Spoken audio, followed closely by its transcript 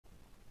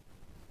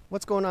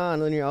What's going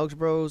on, linear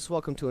algebras?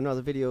 Welcome to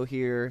another video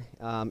here.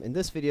 In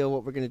this video,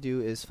 what we're going to do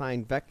is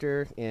find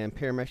vector and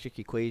parametric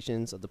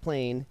equations of the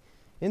plane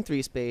in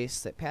 3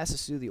 space that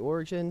passes through the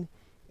origin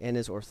and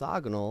is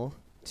orthogonal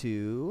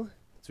to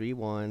 3,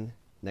 1,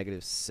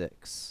 negative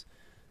 6.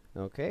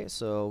 Okay,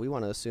 so we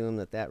want to assume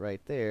that that right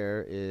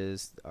there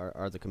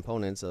are the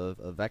components of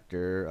a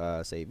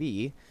vector, say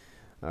v.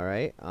 All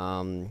right.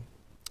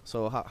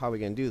 So how are we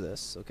going to do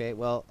this? Okay.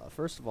 Well,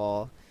 first of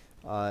all,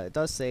 it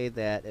does say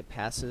that it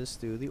passes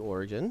through the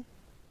origin.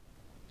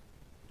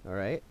 All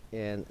right,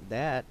 and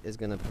that is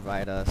going to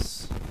provide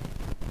us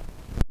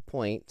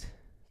point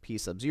p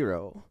sub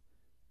 0,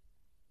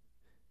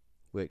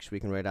 which we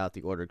can write out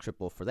the ordered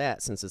triple for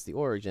that. Since it's the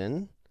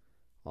origin,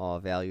 all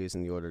values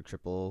in the ordered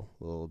triple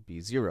will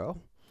be 0.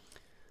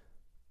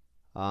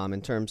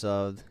 In terms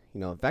of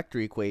vector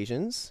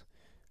equations,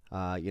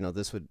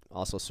 this would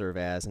also serve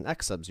as an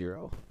x sub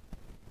 0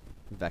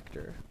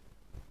 vector.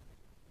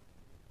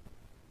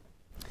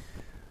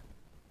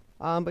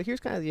 But here's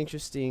kind of the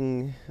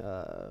interesting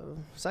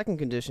second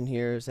condition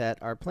here, is that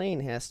our plane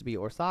has to be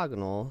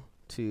orthogonal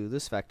to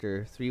this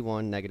vector 3,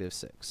 1, negative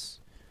 6.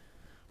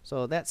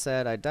 So that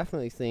said, I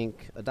definitely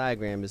think a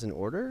diagram is in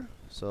order.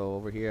 So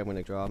over here I'm going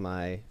to draw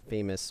my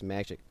famous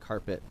magic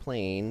carpet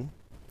plane.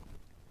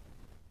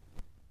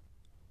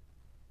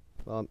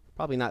 Well,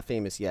 probably not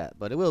famous yet,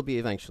 but it will be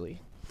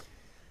eventually.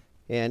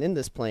 And in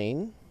this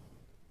plane,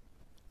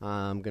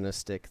 I'm going to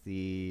stick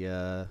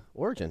the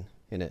origin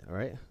in it, all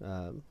right,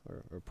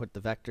 or put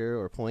the vector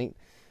or point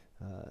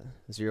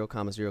 0,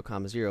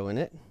 0, 0 in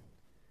it.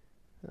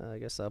 I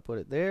guess I'll put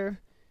it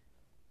there,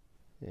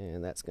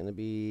 and that's going to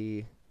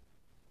be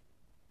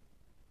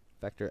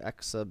vector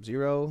x sub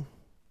 0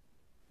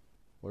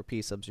 or p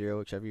sub 0,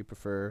 whichever you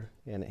prefer,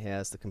 and it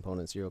has the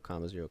component 0,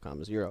 0,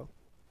 0.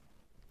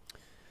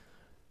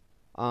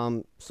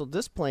 So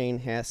this plane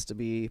has to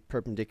be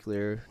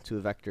perpendicular to a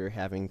vector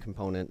having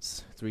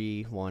components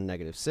 3, 1,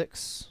 negative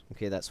 6.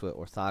 Okay, that's what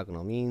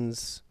orthogonal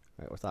means.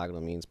 Right,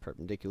 orthogonal means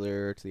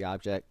perpendicular to the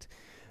object.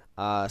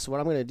 So what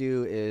I'm going to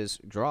do is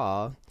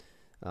draw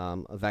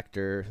a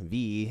vector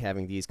v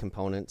having these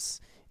components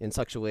in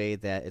such a way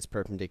that it's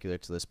perpendicular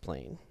to this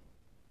plane.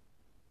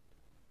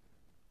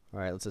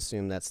 All right, let's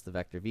assume that's the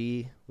vector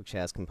v, which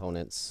has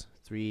components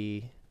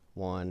 3,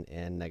 1,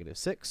 and negative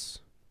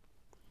 6.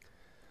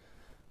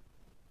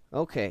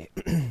 Okay,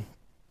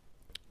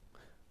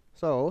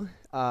 so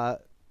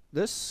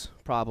this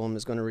problem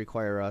is going to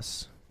require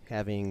us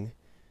having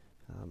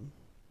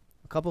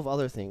a couple of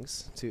other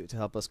things to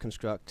help us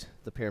construct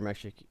the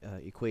parametric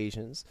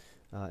equations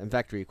and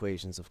vector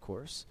equations, of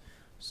course.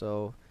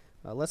 So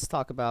let's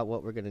talk about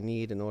what we're going to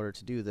need in order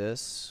to do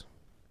this.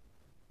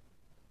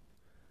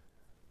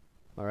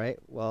 All right,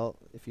 well,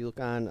 if you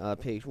look on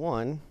page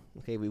 1,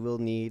 okay, we will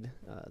need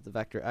the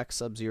vector x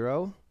sub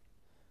 0,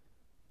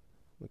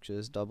 which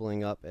is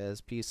doubling up as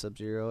p sub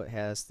 0. It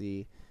has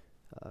the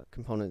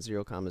component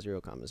 0,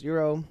 0,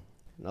 0.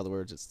 In other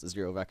words, it's the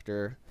 0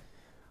 vector.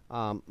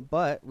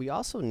 But we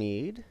also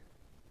need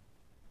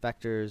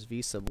vectors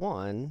v sub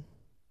 1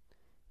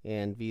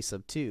 and v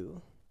sub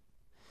 2.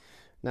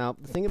 Now,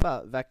 the thing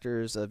about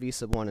vectors v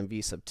sub 1 and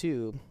v sub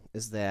 2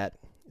 is that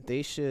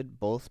they should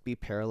both be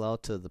parallel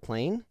to the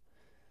plane,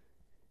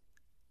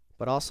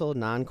 but also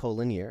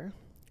non-collinear.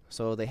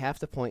 So they have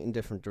to point in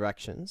different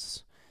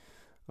directions.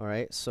 All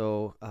right,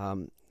 so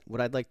what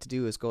I'd like to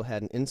do is go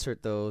ahead and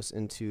insert those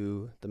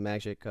into the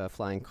magic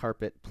flying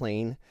carpet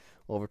plane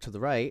over to the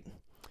right.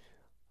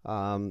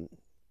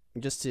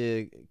 Just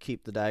to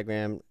keep the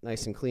diagram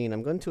nice and clean,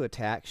 I'm going to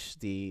attach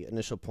the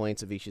initial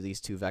points of each of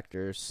these two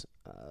vectors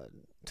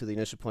to the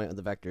initial point of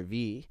the vector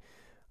v.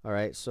 All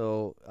right,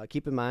 so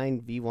keep in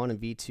mind v1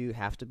 and v2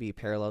 have to be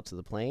parallel to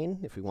the plane.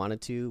 If we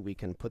wanted to, we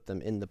can put them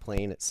in the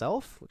plane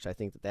itself, which I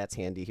think that's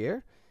handy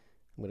here.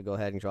 I'm going to go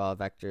ahead and draw a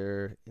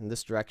vector in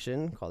this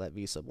direction, call that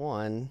v sub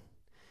 1,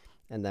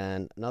 and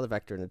then another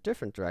vector in a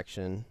different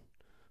direction,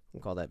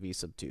 and call that v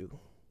sub 2.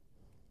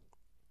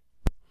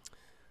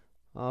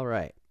 All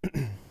right.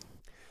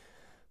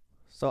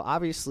 So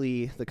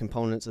obviously the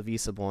components of v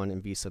sub 1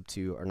 and v sub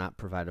 2 are not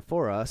provided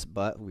for us,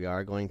 but we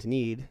are going to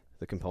need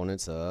the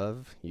components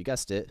of, you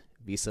guessed it,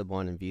 v sub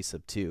 1 and v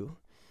sub 2.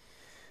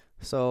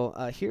 So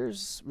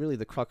here's really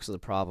the crux of the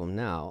problem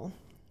now.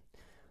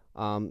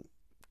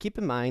 Keep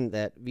in mind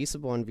that v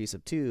sub 1, v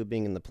sub 2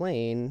 being in the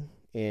plane,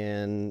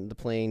 and the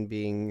plane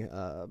being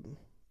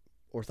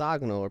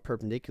orthogonal or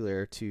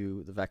perpendicular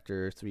to the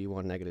vector 3,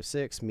 1, negative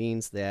 6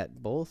 means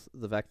that both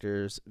the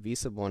vectors v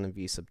sub 1 and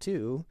v sub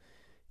 2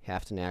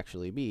 have to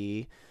naturally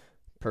be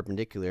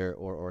perpendicular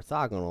or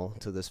orthogonal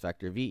to this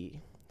vector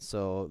v.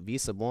 So v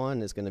sub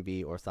 1 is going to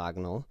be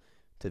orthogonal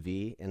to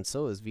v, and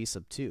so is v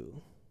sub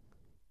 2.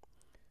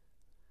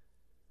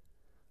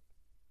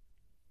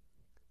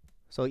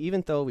 So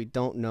even though we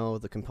don't know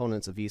the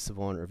components of v sub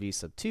 1 or v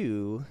sub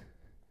 2,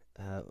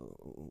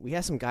 we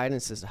have some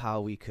guidance as to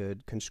how we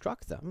could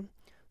construct them.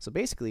 So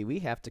basically, we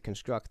have to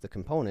construct the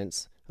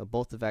components of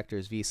both the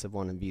vectors v sub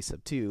 1 and v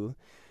sub 2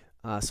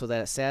 so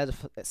that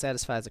it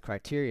satisfies the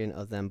criterion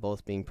of them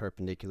both being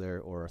perpendicular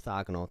or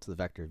orthogonal to the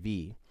vector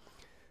v.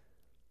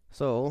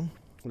 So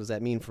what does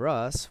that mean for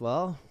us?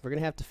 Well, we're going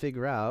to have to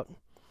figure out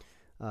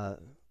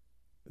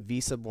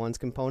v sub 1's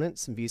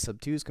components and v sub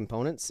 2's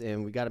components,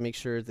 and we got to make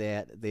sure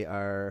that they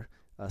are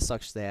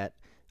such that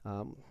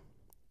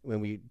when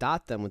we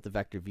dot them with the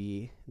vector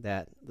v,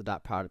 that the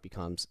dot product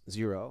becomes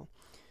 0.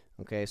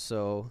 Okay,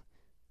 so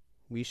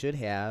we should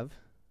have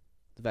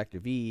the vector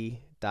v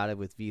dotted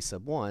with v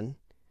sub 1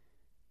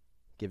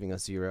 giving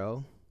us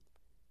 0,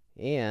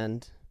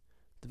 and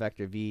the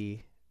vector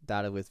v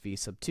dotted with v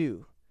sub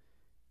 2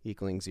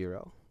 equaling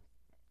 0.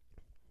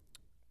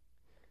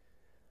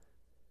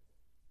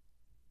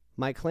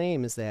 My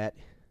claim is that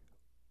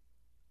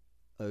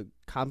a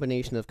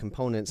combination of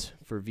components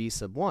for v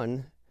sub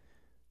 1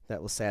 that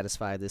will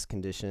satisfy this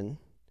condition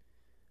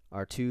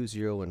are 2,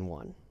 0, and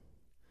 1.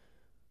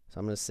 So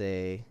I'm going to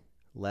say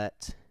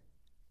let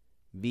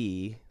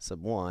v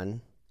sub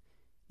 1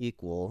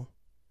 equal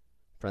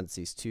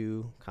parentheses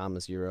 2, comma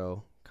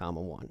 0,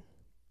 comma 1.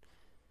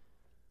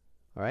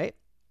 All right?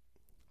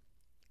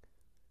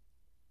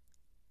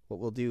 What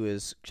we'll do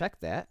is check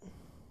that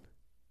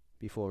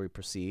before we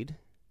proceed.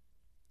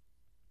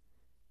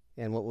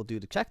 And what we'll do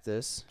to check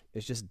this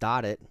is just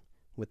dot it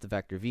with the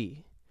vector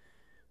v.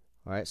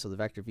 All right, so the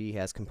vector v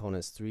has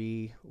components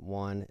 3,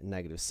 1, and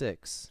negative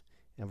 6.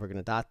 And we're going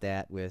to dot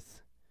that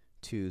with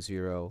 2,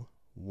 0,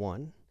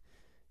 1.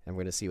 And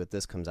we're going to see what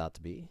this comes out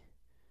to be.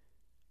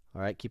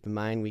 All right, keep in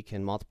mind we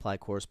can multiply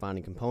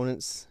corresponding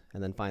components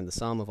and then find the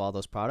sum of all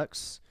those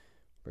products.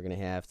 We're going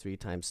to have 3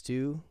 times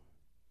 2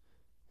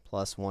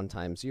 plus 1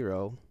 times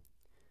 0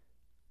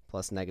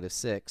 plus negative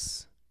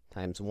 6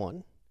 times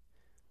 1.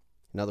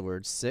 In other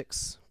words,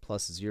 6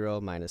 plus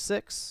 0 minus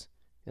 6,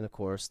 and of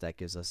course that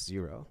gives us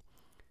 0.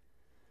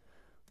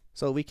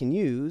 So we can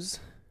use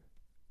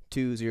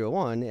 2, 0,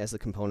 1 as the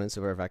components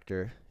of our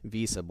vector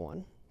v sub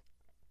 1.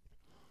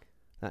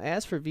 Now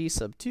as for v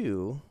sub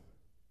 2,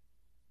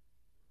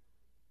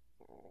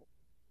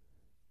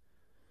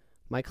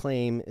 my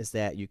claim is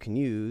that you can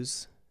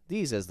use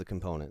these as the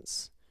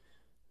components,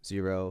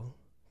 0,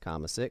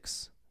 comma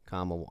 6,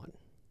 comma 1.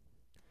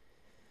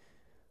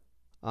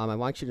 I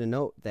want you to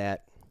note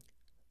that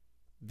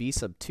v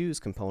sub 2's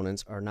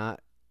components are not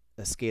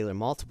a scalar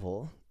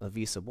multiple of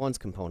v sub 1's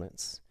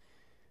components.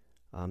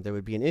 There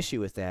would be an issue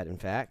with that, in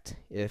fact.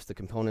 If the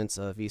components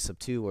of v sub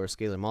 2 were a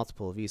scalar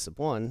multiple of v sub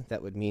 1,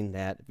 that would mean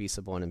that v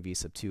sub 1 and v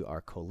sub 2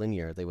 are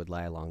collinear. They would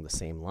lie along the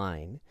same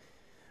line.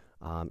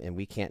 And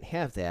we can't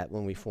have that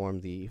when we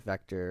form the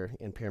vector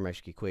and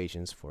parametric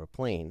equations for a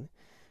plane.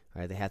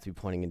 All right, they have to be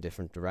pointing in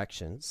different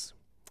directions.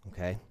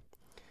 Okay.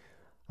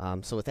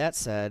 So with that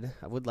said,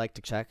 I would like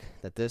to check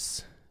that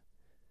this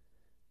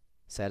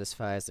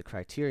satisfies the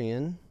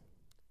criterion.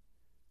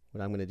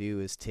 What I'm going to do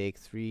is take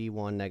 3,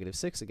 1, negative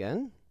 6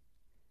 again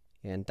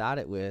and dot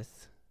it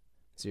with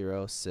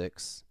 0,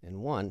 6,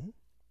 and 1.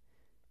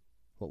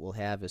 What we'll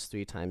have is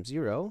 3 times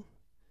 0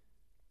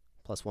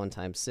 plus 1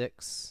 times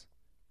 6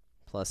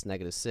 plus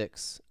negative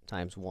 6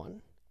 times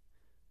 1.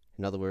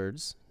 In other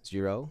words,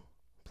 0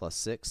 plus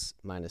 6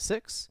 minus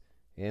 6,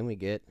 and we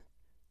get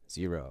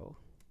 0.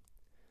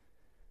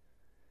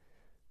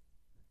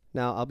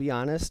 Now, I'll be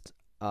honest,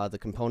 the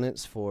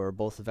components for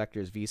both the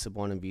vectors v sub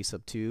 1 and v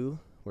sub 2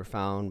 were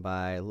found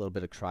by a little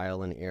bit of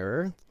trial and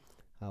error.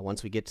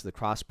 Once we get to the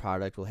cross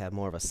product, we'll have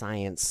more of a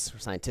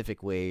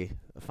scientific way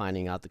of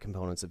finding out the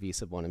components of v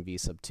sub 1 and v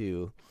sub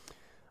 2.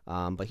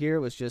 But here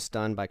it was just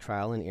done by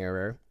trial and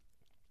error.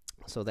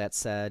 So that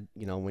said,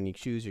 you know, when you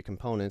choose your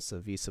components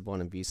of v sub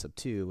 1 and v sub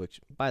 2,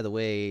 which, by the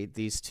way,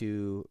 these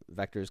two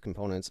vectors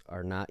components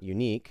are not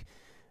unique.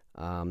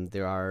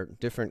 There are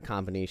different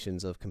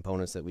combinations of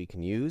components that we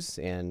can use,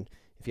 and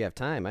if you have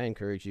time, I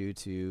encourage you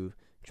to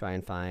try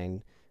and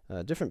find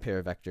a different pair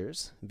of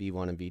vectors,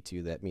 v1 and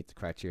v2, that meet the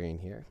criterion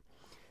here.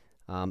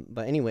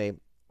 But anyway,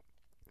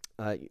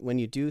 when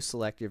you do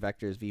select your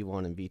vectors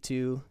v1 and v2,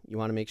 you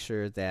want to make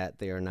sure that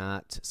they are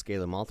not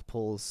scalar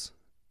multiples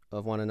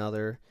of one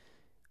another,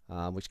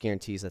 which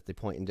guarantees that they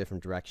point in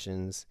different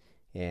directions,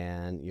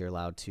 and you're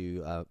allowed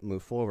to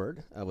move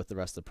forward with the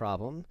rest of the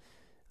problem,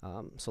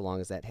 so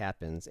long as that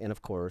happens. And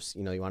of course,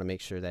 you know, you want to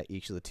make sure that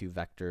each of the two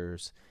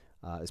vectors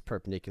is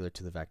perpendicular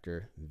to the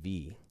vector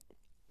v.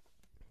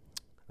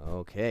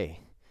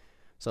 Okay,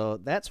 so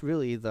that's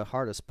really the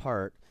hardest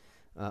part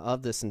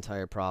of this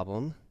entire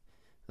problem,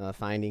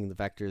 finding the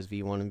vectors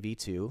v1 and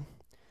v2.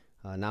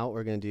 Now what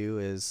we're going to do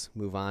is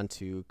move on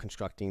to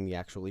constructing the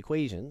actual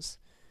equations.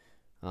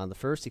 The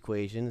first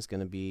equation is going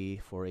to be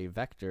for a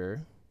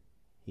vector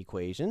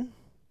equation.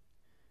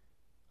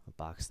 I'll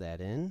box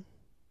that in.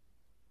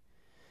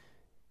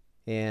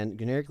 And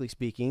generically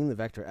speaking, the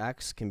vector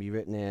x can be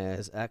written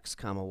as x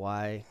comma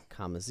y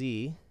comma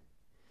z.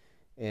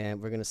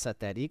 And we're going to set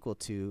that equal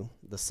to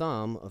the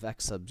sum of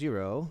x sub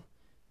 0,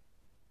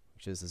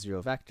 which is the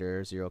 0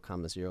 vector, 0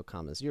 comma 0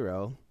 comma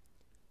 0,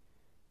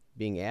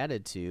 being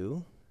added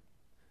to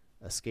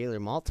a scalar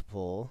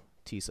multiple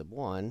t sub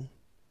 1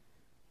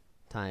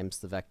 times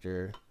the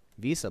vector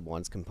v sub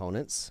 1's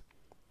components,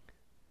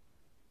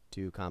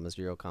 2,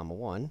 0,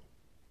 1.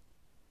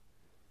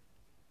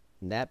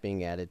 And that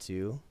being added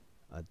to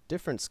a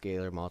different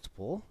scalar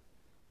multiple,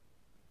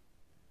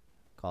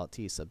 call it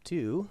t sub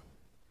 2,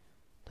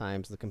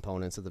 times the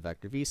components of the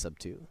vector v sub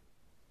 2,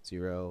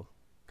 0,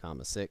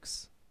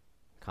 6,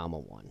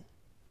 1.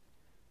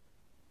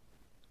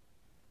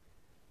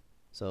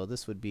 So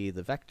this would be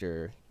the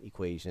vector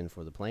equation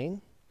for the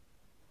plane.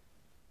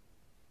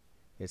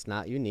 It's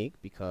not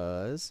unique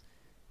because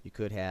you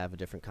could have a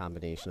different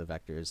combination of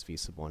vectors v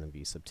sub 1 and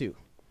v sub 2.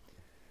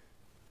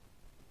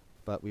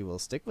 But we will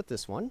stick with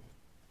this one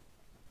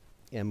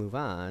and move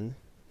on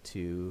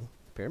to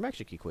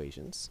parametric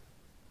equations.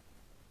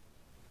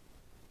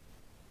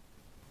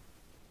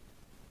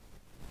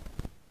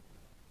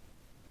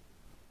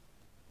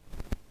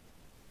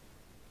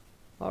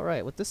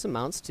 Alright, what this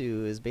amounts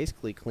to is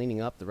basically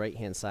cleaning up the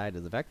right-hand side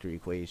of the vector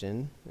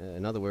equation.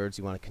 In other words,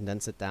 you want to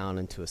condense it down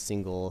into a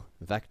single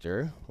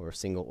vector, or a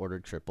single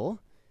ordered triple.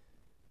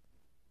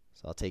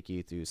 So I'll take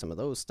you through some of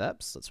those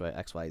steps. Let's write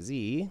x, y,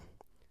 z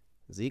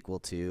is equal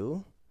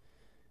to,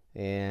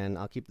 and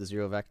I'll keep the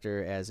 0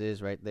 vector as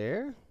is right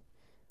there.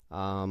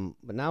 But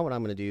now what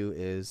I'm going to do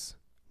is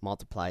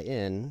multiply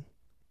in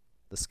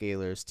the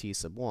scalars t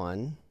sub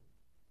 1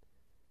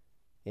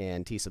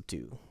 and t sub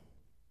 2.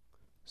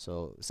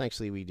 So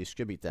essentially we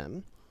distribute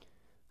them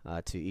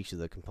to each of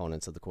the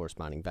components of the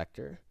corresponding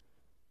vector,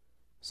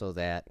 so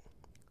that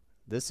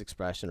this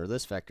expression, or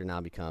this vector,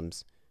 now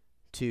becomes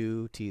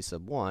 2 t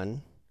sub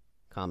 1,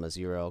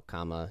 0,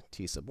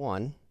 t sub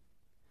 1.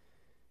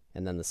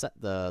 And then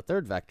the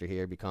third vector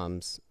here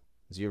becomes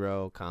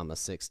 0,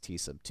 6 t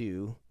sub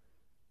 2,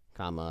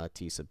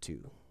 t sub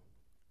 2.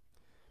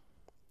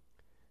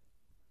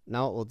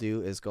 Now what we'll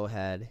do is go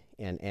ahead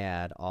and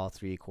add all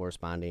three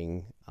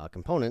corresponding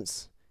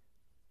components,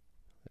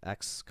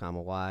 x,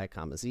 y,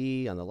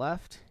 z on the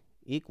left,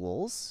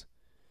 equals,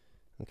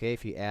 okay,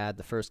 if you add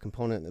the first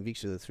component of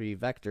each of the three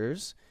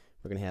vectors,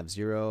 we're going to have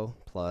 0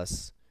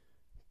 plus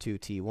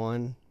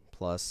 2t1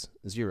 plus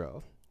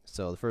 0.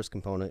 So the first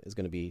component is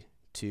going to be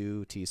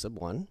 2t sub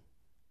 1.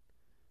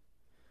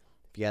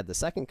 If you add the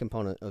second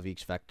component of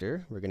each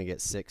vector, we're going to get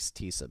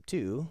 6t sub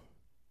 2.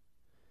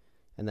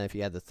 And then if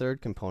you add the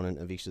third component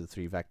of each of the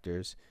three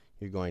vectors,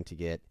 you're going to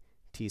get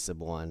t sub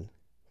 1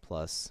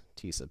 plus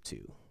t sub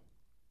 2.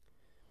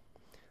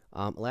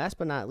 Last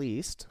but not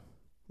least,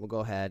 we'll go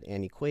ahead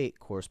and equate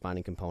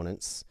corresponding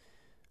components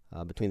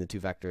between the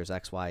two vectors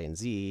x, y, and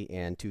z,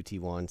 and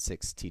 2t1,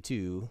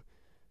 6t2,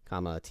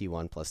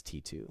 t1 plus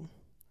t2.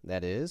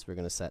 That is, we're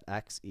going to set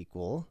x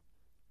equal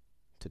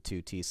to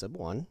 2t sub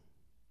 1.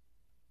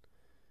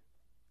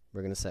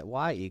 We're going to set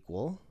y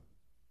equal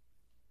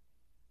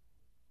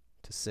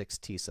to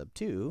 6t sub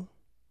 2.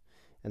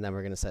 And then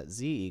we're going to set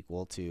z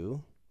equal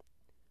to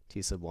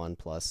t sub 1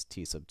 plus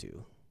t sub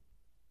 2.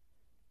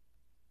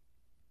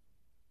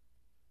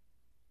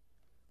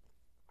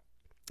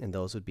 And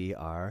those would be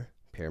our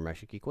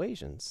parametric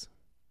equations.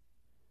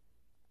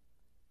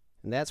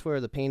 And that's where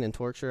the pain and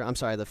torture,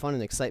 the fun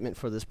and excitement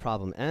for this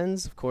problem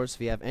ends. Of course,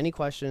 if you have any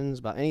questions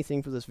about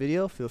anything for this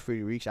video, feel free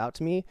to reach out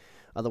to me.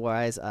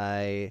 Otherwise,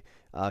 I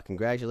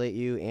congratulate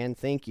you and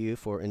thank you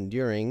for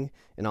enduring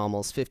an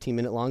almost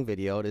 15-minute long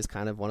video. It is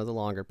kind of one of the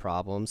longer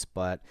problems,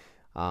 but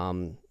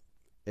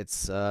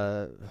it's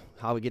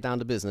how we get down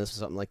to business with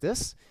something like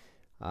this.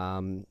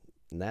 And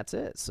that's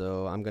it.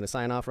 So I'm going to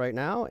sign off right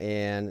now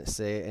and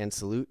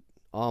salute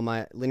all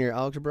my linear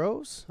algebra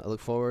bros. I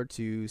look forward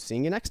to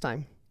seeing you next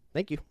time.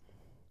 Thank you.